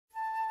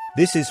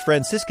This is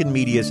Franciscan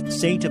Media's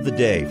Saint of the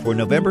Day for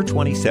November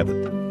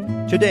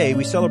 27th. Today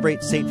we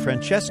celebrate Saint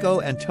Francesco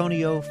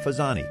Antonio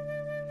Fasani.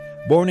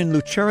 Born in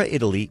Lucera,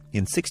 Italy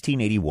in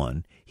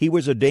 1681, he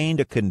was ordained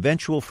a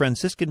Conventual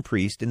Franciscan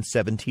priest in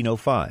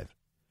 1705.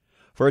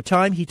 For a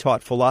time he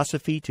taught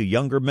philosophy to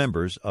younger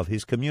members of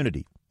his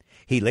community.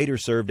 He later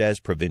served as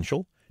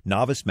provincial,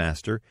 novice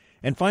master,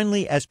 and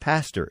finally as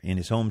pastor in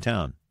his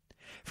hometown.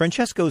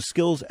 Francesco's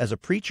skills as a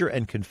preacher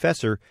and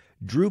confessor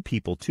drew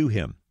people to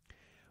him.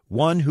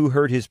 One who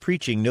heard his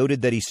preaching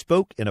noted that he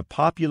spoke in a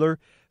popular,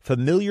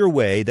 familiar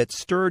way that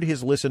stirred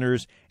his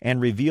listeners and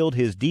revealed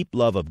his deep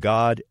love of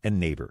God and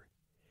neighbor.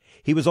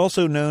 He was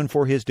also known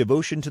for his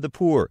devotion to the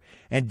poor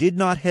and did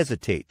not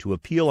hesitate to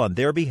appeal on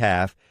their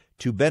behalf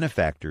to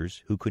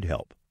benefactors who could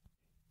help.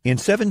 In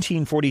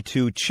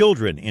 1742,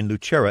 children in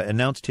Lucera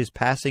announced his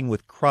passing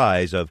with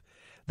cries of,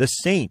 "The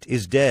saint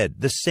is dead!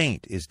 The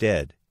saint is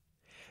dead!"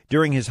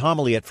 During his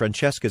homily at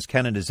Francesca's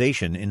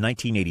canonization in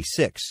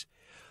 1986,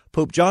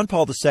 Pope John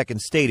Paul II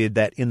stated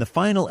that in the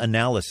final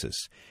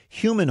analysis,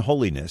 human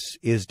holiness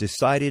is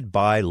decided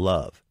by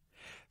love.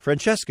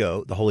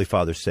 Francesco, the Holy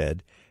Father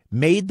said,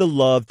 made the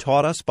love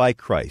taught us by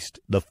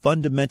Christ the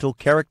fundamental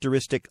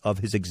characteristic of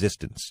his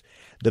existence,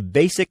 the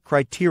basic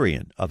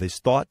criterion of his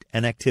thought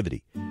and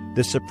activity,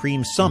 the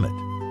supreme summit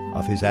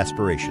of his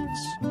aspirations.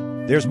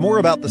 There's more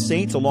about the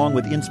saints along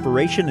with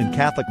inspiration and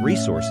Catholic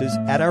resources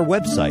at our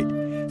website,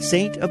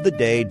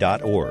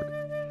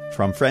 saintoftheday.org.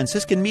 From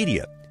Franciscan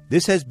Media,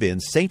 this has been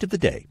Saint of the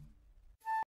Day.